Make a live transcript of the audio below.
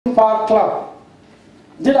Park Club.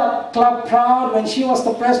 Did our club proud when she was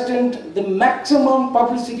the president. The maximum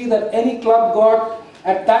publicity that any club got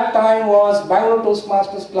at that time was Bangalore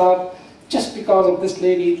Toastmasters Club, just because of this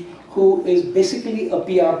lady who is basically a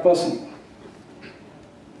PR person.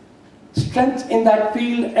 Strength in that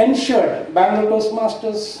field ensured Bangalore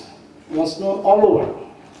Toastmasters was known all over.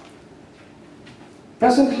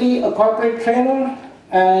 Presently a corporate trainer,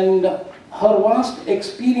 and her vast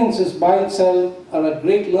experiences by itself are a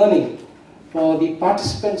great learning for the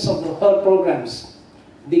participants of her programs.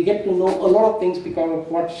 They get to know a lot of things because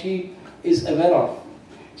of what she is aware of.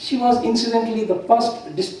 She was incidentally the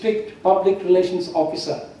first district public relations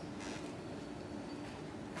officer.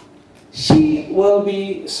 She will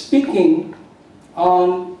be speaking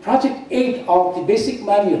on Project 8 of the basic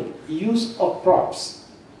manual, use of props.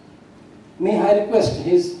 May I request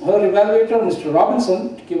her evaluator, Mr.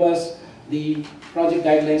 Robinson, to give us the project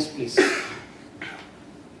guidelines, please.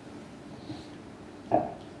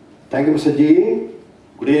 Thank you, Mr. G.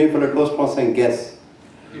 Good evening, fellow Toastmasters and guests.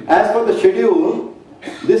 As for the schedule,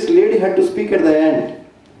 this lady had to speak at the end.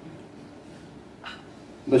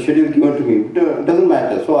 The schedule given to me, it doesn't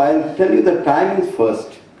matter. So I'll tell you the timings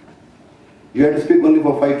first. You have to speak only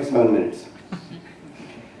for 5 to 7 minutes.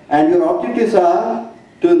 And your objectives are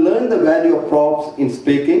to learn the value of props in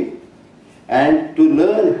speaking and to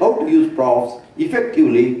learn how to use props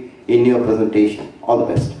effectively in your presentation. All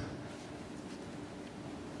the best.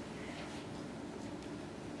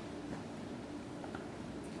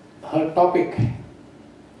 Her topic,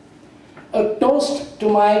 a toast to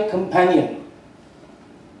my companion.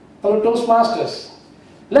 Fellow Toastmasters,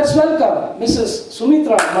 let's welcome Mrs.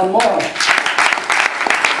 Sumithra Manmohan.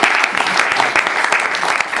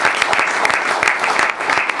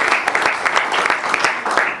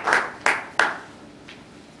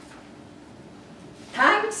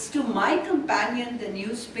 Thanks to my companion, the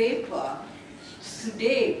newspaper,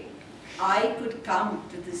 today I could come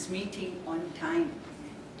to this meeting on time.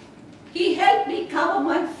 He helped me cover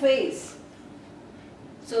my face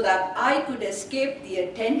so that I could escape the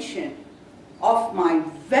attention of my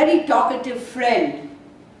very talkative friend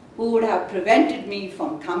who would have prevented me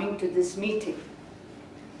from coming to this meeting.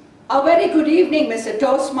 A very good evening, Mr.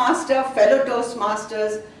 Toastmaster, fellow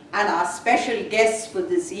Toastmasters, and our special guests for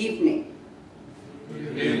this evening.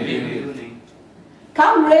 Good evening.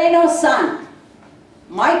 Come rain or sun,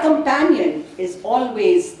 my companion is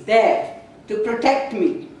always there to protect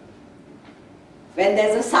me. When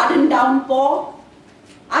there's a sudden downpour,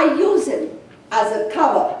 I use him as a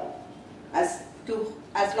cover as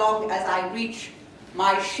long as I reach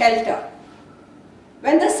my shelter.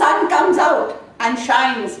 When the sun comes out and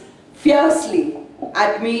shines fiercely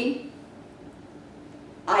at me,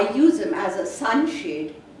 I use him as a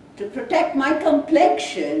sunshade to protect my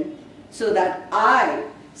complexion so that I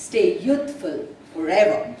stay youthful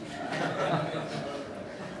forever.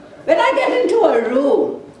 When I get into a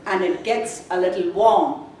room and it gets a little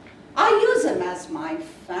warm, I use him as my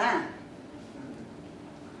fan.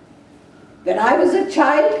 When I was a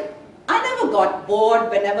child, I never got bored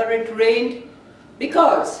whenever it rained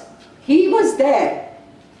because he was there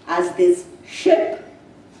as this ship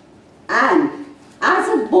and as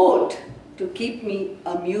a boat to keep me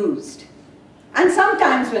amused. And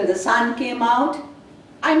sometimes when the sun came out,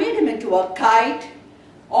 I made him into a kite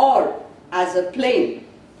or as a plane.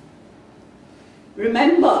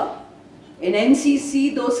 Remember, in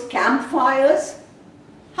NCC, those campfires?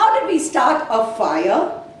 How did we start a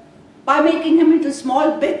fire? By making him into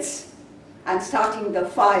small bits and starting the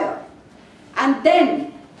fire. And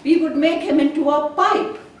then we would make him into a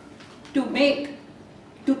pipe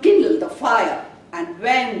to kindle the fire. And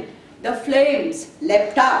when the flames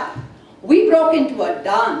leapt up, we broke into a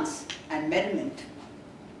dance and merriment.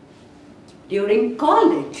 During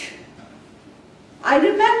college, I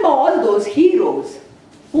remember all those heroes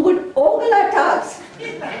who would ogle at us,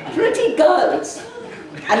 pretty girls.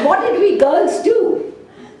 And what did we girls do?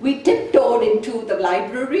 We tiptoed into the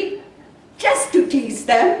library just to tease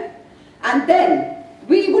them, and then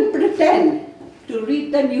we would pretend to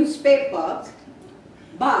read the newspaper,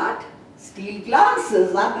 but steal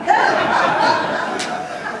glasses at them.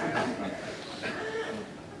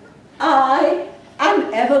 I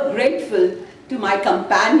am ever grateful to my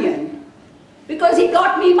companion because he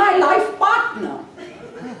got me my life partner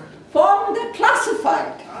from the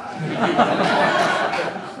classified.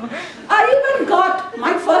 I even got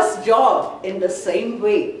my first job in the same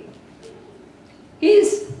way.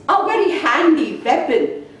 He's a very handy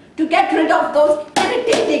weapon to get rid of those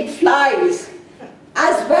irritating flies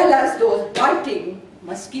as well as those biting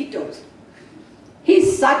mosquitoes.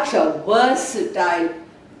 He's such a versatile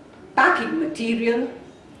packing material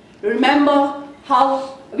Remember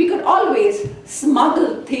how we could always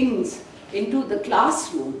smuggle things into the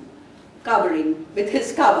classroom covering with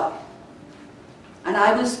his cover. And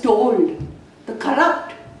I was told the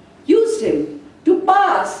corrupt used him to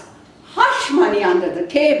pass hush money under the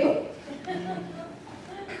table.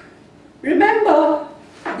 Remember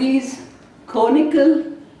these conical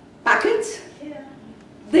packets?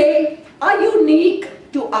 They are unique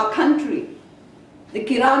to our country. The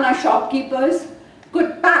Kirana shopkeepers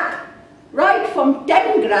could pack right from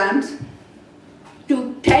 10 grams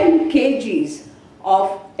to 10 kgs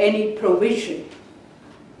of any provision.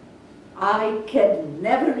 I can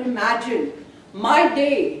never imagine my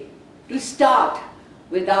day to start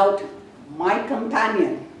without my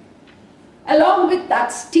companion. Along with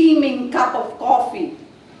that steaming cup of coffee,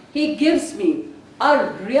 he gives me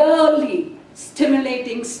a really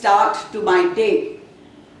stimulating start to my day.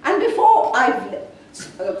 And before I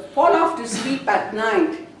fall off to sleep at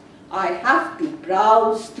night, I have to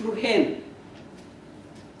browse through him.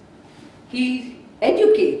 He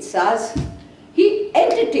educates us, he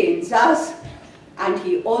entertains us, and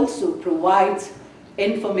he also provides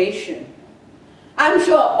information. I'm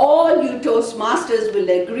sure all you Toastmasters will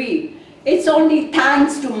agree, it's only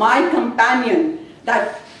thanks to my companion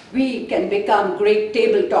that we can become great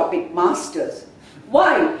table topic masters.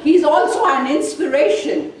 Why? He's also an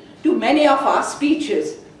inspiration to many of our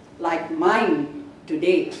speeches, like mine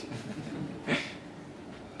today.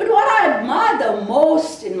 But what I admire the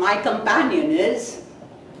most in my companion is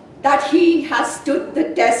that he has stood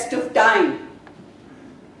the test of time.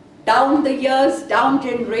 Down the years, down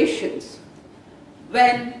generations.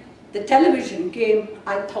 When the television came,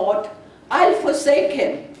 I thought, I'll forsake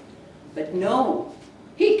him. But no,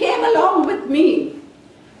 he came along with me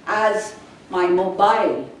as my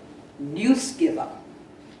mobile news giver.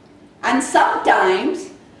 And sometimes,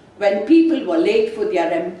 when people were late for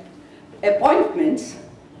their appointments,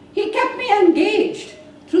 he kept me engaged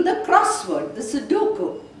through the crossword, the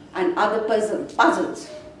Sudoku, and other puzzles.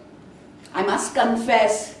 I must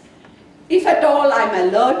confess, if at all I'm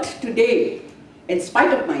alert today, in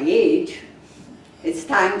spite of my age, it's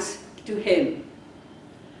thanks to him.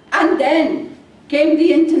 And then came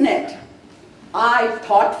the internet. I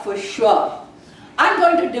thought for sure, I'm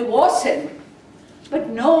going to divorce him. But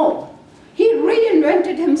no, he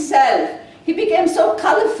reinvented himself. He became so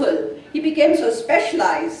colorful. He became so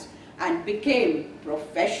specialized and became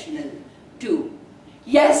professional too.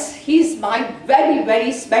 Yes, he's my very,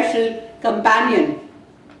 very special companion.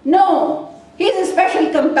 No, he's a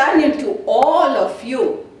special companion to all of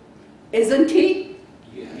you. Isn't he?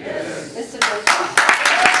 Yes. Mr. Toastmaster.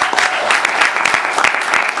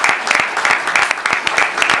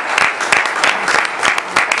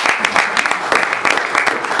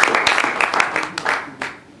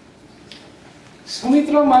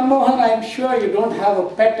 Sumithra, Manmohan, I'm sure you don't have a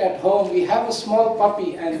pet at home. We have a small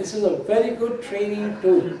puppy, and this is a very good training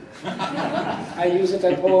tool. I use it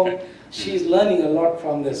at home. She's learning a lot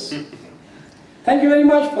from this. Thank you very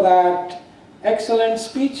much for that excellent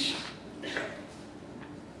speech.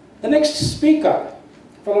 The next speaker,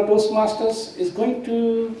 fellow Toastmasters, is going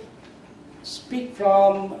to speak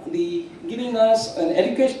from giving us an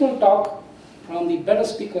educational talk from the Better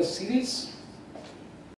Speakers series.